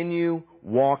 Continue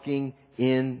walking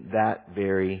in that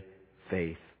very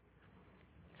faith.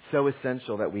 So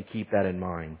essential that we keep that in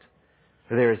mind.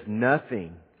 That there is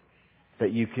nothing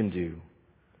that you can do.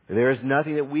 There is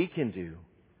nothing that we can do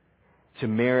to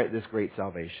merit this great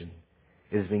salvation.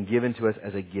 It has been given to us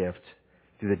as a gift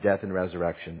through the death and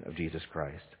resurrection of Jesus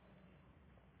Christ.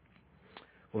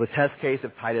 Well, the test case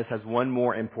of Titus has one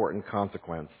more important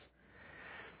consequence.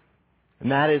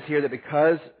 And that is here that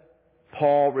because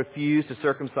Paul refused to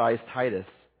circumcise Titus,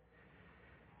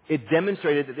 it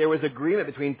demonstrated that there was agreement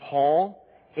between Paul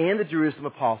and the Jerusalem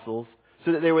apostles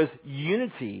so that there was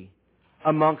unity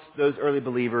amongst those early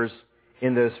believers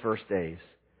in those first days.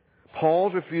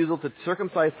 Paul's refusal to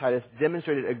circumcise Titus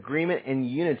demonstrated agreement and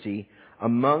unity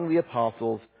among the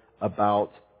apostles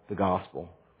about the gospel.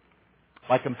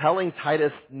 By compelling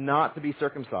Titus not to be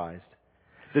circumcised,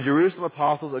 the Jerusalem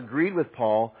apostles agreed with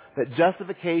Paul that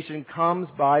justification comes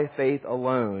by faith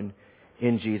alone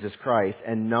in Jesus Christ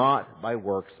and not by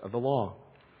works of the law.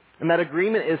 And that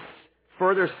agreement is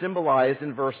further symbolized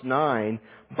in verse 9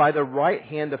 by the right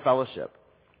hand of fellowship.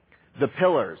 The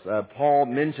pillars, Paul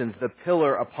mentions the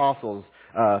pillar apostles,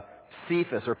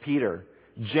 Cephas or Peter,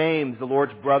 James, the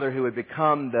Lord's brother who would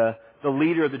become the the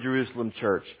leader of the Jerusalem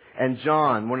church, and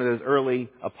John, one of those early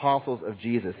apostles of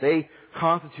Jesus. They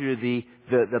constituted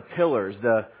the pillars,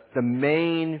 the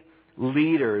main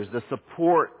leaders, the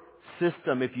support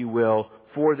system, if you will,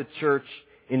 for the church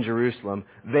in Jerusalem.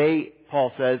 They,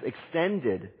 Paul says,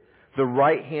 extended the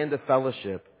right hand of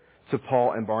fellowship to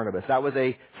Paul and Barnabas. That was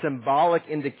a symbolic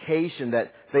indication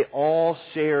that they all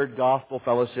shared gospel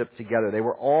fellowship together. They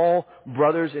were all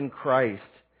brothers in Christ,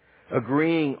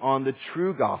 agreeing on the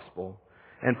true gospel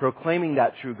and proclaiming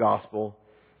that true gospel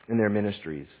in their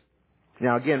ministries.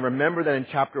 Now again, remember that in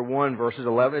chapter 1, verses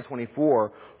 11 to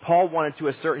 24, Paul wanted to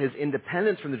assert his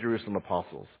independence from the Jerusalem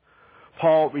apostles.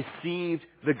 Paul received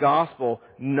the gospel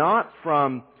not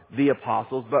from the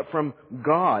apostles, but from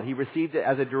God. He received it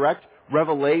as a direct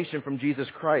revelation from Jesus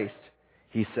Christ,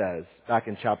 he says, back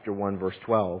in chapter 1, verse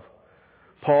 12.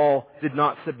 Paul did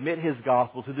not submit his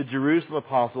gospel to the Jerusalem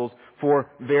apostles for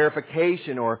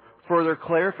verification or further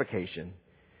clarification.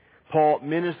 Paul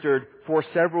ministered for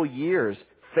several years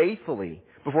faithfully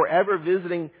before ever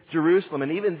visiting Jerusalem.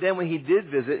 And even then when he did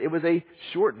visit, it was a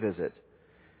short visit.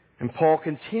 And Paul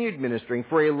continued ministering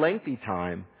for a lengthy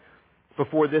time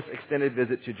before this extended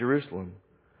visit to Jerusalem.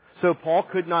 So Paul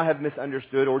could not have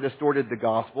misunderstood or distorted the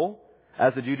gospel,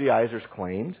 as the Judaizers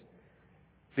claimed,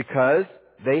 because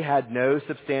they had no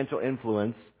substantial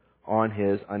influence on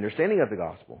his understanding of the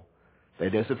gospel. They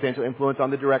had no substantial influence on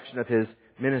the direction of his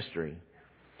ministry.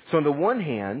 So on the one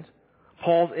hand,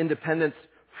 Paul's independence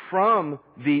from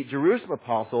the Jerusalem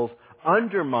apostles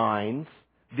undermines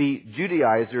the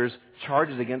Judaizers'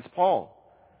 charges against Paul.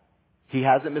 He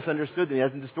hasn't misunderstood them. He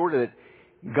hasn't distorted it.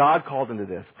 God called him to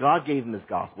this. God gave him this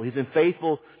gospel. He's been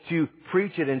faithful to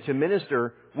preach it and to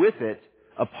minister with it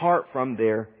apart from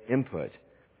their input.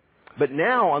 But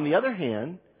now, on the other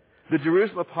hand, the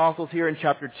Jerusalem apostles here in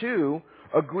chapter 2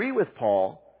 agree with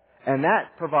Paul, and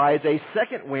that provides a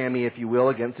second whammy, if you will,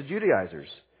 against the Judaizers.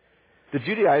 The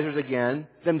Judaizers, again,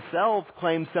 themselves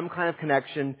claim some kind of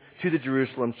connection to the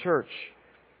Jerusalem church.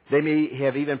 They may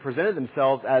have even presented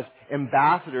themselves as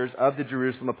ambassadors of the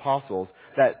Jerusalem apostles,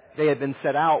 that they had been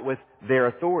set out with their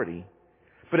authority.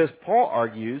 But as Paul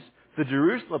argues, the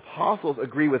Jerusalem apostles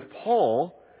agree with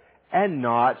Paul and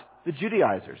not the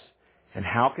Judaizers. And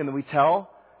how can we tell?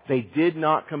 They did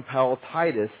not compel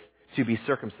Titus to be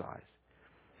circumcised.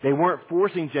 They weren't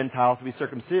forcing Gentiles to be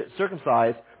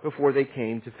circumcised before they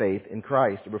came to faith in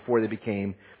Christ, or before they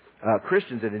became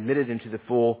Christians and admitted into the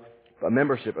full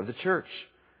membership of the church.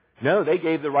 No, they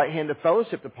gave the right hand of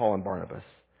fellowship to Paul and Barnabas,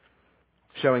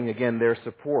 showing again their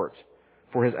support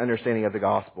for his understanding of the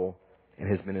gospel and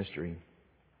his ministry.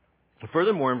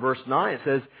 Furthermore, in verse 9 it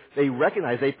says they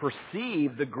recognized, they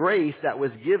perceived the grace that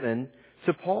was given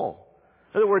to Paul.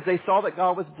 In other words, they saw that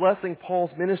God was blessing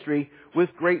Paul's ministry with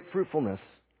great fruitfulness.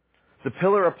 The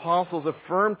pillar apostles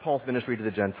affirmed Paul's ministry to the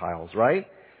Gentiles, right? It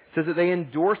says that they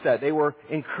endorsed that. They were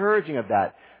encouraging of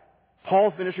that.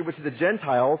 Paul's ministry was to the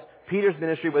Gentiles. Peter's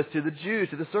ministry was to the Jews,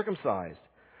 to the circumcised.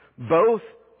 Both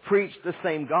preached the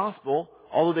same gospel,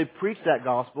 although they preached that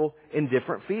gospel in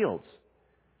different fields.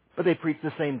 But they preached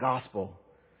the same gospel.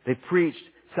 They preached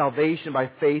salvation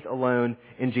by faith alone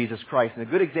in Jesus Christ. And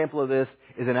a good example of this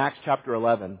is in Acts chapter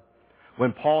 11,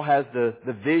 when Paul has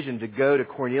the vision to go to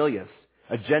Cornelius,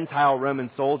 a Gentile Roman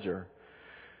soldier.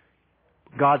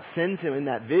 God sends him in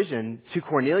that vision to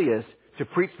Cornelius to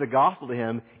preach the gospel to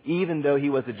him, even though he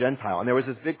was a Gentile. And there was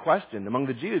this big question among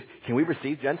the Jews, can we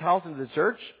receive Gentiles into the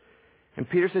church? And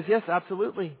Peter says, yes,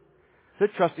 absolutely. They're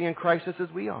trusting in Christ just as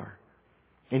we are.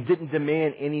 And didn't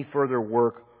demand any further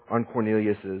work on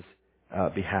Cornelius'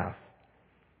 behalf.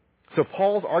 So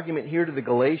Paul's argument here to the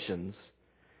Galatians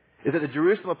is that the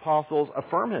Jerusalem apostles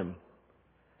affirm him,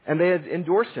 and they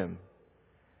endorse him.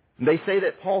 And they say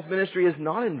that Paul's ministry is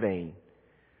not in vain.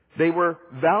 They were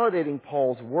validating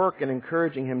Paul's work and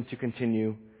encouraging him to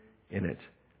continue in it.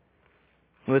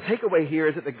 Well, the takeaway here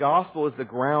is that the gospel is the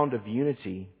ground of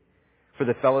unity for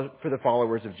the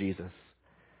followers of Jesus.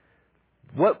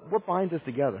 What binds us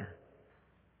together?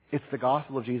 It's the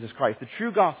gospel of Jesus Christ, the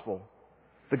true gospel,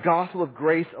 the gospel of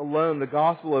grace alone, the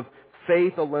gospel of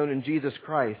faith alone in Jesus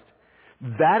Christ.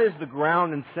 That is the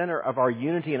ground and center of our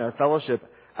unity and our fellowship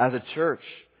as a church.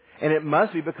 And it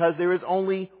must be because there is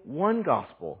only one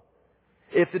gospel.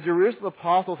 If the Jerusalem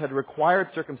apostles had required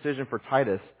circumcision for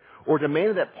Titus, or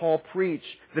demanded that Paul preach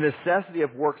the necessity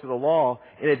of works of the law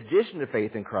in addition to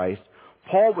faith in Christ,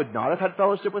 Paul would not have had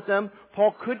fellowship with them.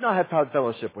 Paul could not have had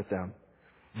fellowship with them.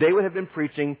 They would have been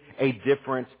preaching a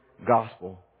different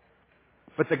gospel.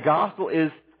 But the gospel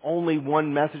is only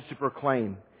one message to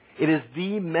proclaim. It is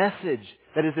the message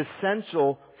that is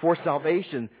essential for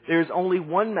salvation. There's only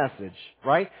one message,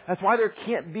 right? That's why there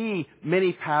can't be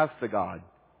many paths to God.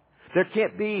 There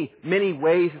can't be many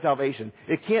ways to salvation.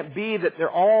 It can't be that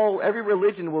every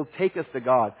religion will take us to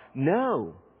God.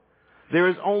 No. There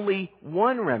is only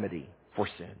one remedy for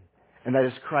sin, and that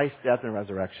is Christ's death and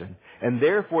resurrection. And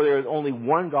therefore, there is only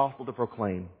one gospel to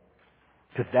proclaim,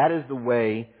 because that is the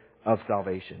way of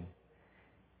salvation.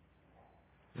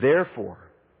 Therefore,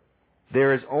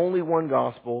 there is only one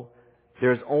gospel.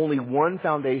 There is only one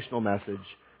foundational message.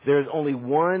 There is only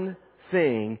one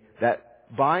thing that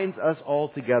binds us all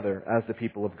together as the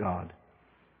people of God.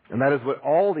 And that is what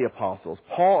all the apostles,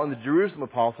 Paul and the Jerusalem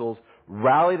apostles,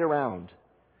 rallied around.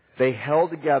 They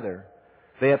held together.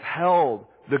 They upheld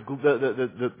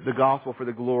the gospel for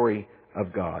the glory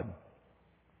of God.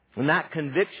 And that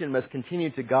conviction must continue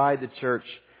to guide the church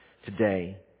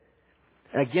today.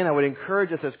 And again, I would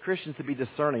encourage us as Christians to be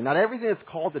discerning. Not everything that's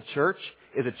called a church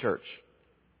is a church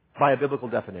by a biblical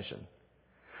definition.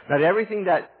 Not everything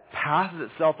that passes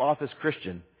itself off as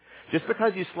Christian, just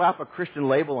because you slap a Christian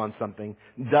label on something,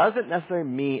 doesn't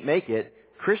necessarily make it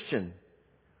Christian.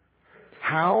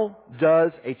 How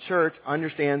does a church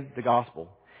understand the gospel?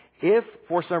 If,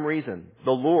 for some reason,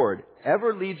 the Lord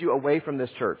ever leads you away from this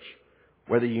church,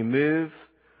 whether you move,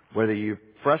 whether you're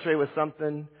frustrated with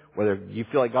something, whether you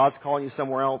feel like God's calling you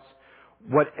somewhere else,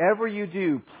 whatever you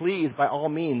do, please, by all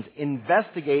means,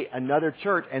 investigate another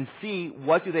church and see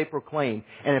what do they proclaim.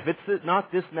 And if it's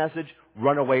not this message,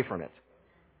 run away from it.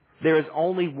 There is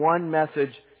only one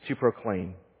message to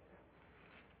proclaim.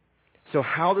 So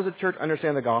how does a church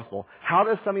understand the gospel? How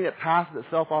does something that passes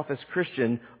itself off as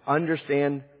Christian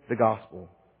understand the gospel?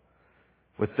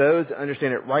 With those that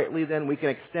understand it rightly, then, we can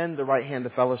extend the right hand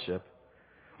of fellowship.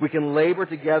 We can labor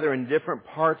together in different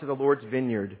parts of the Lord's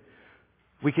vineyard.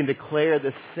 We can declare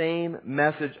the same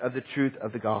message of the truth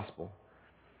of the gospel.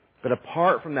 But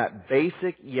apart from that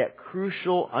basic yet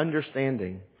crucial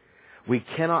understanding, we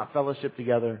cannot fellowship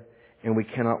together and we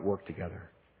cannot work together.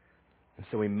 And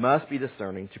so we must be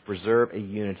discerning to preserve a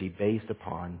unity based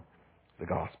upon the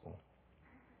gospel.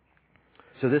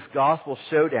 So this gospel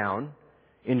showdown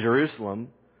in Jerusalem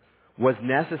was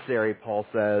necessary, Paul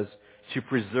says, to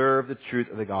preserve the truth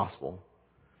of the gospel.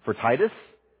 For Titus,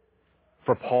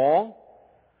 for Paul,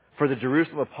 for the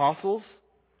Jerusalem apostles,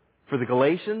 for the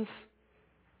Galatians,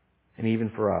 and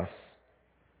even for us.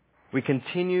 We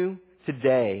continue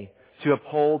today to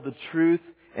uphold the truth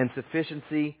and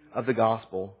sufficiency of the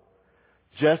gospel,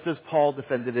 just as Paul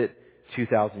defended it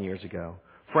 2,000 years ago.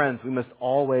 Friends, we must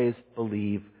always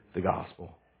believe the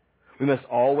gospel. We must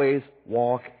always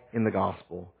walk in the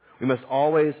gospel. We must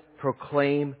always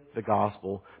proclaim the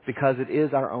gospel because it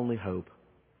is our only hope.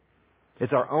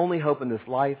 It's our only hope in this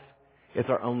life. It's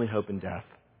our only hope in death.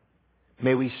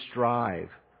 May we strive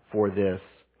for this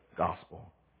gospel.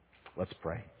 Let's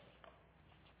pray.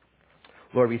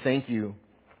 Lord, we thank you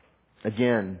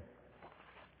again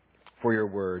for your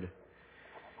word.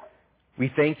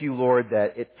 We thank you, Lord,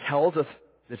 that it tells us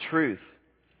the truth,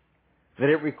 that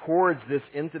it records this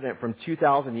incident from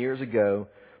 2,000 years ago,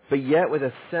 but yet with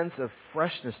a sense of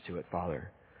freshness to it, Father.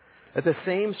 That the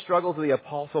same struggles that the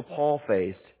Apostle Paul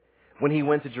faced when he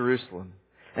went to Jerusalem,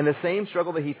 and the same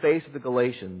struggle that he faced with the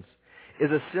Galatians, is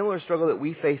a similar struggle that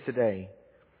we face today.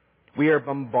 We are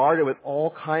bombarded with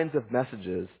all kinds of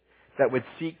messages that would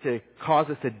seek to cause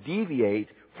us to deviate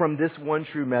from this one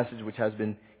true message which has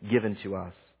been given to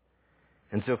us.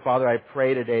 And so, Father, I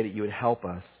pray today that you would help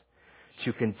us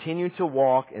to continue to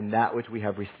walk in that which we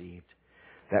have received.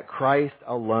 That Christ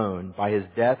alone, by his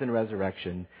death and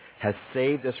resurrection, has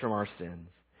saved us from our sins.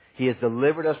 He has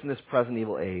delivered us from this present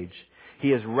evil age. He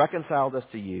has reconciled us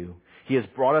to you. He has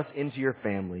brought us into your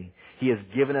family. He has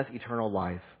given us eternal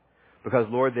life. Because,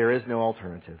 Lord, there is no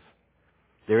alternative.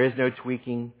 There is no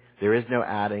tweaking. There is no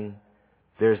adding.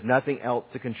 There is nothing else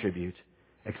to contribute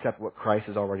except what Christ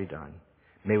has already done.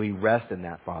 May we rest in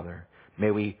that, Father.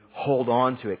 May we hold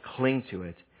on to it, cling to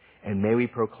it, and may we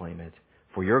proclaim it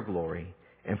for your glory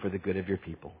and for the good of your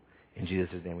people. In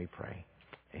Jesus' name we pray.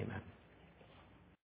 Amen.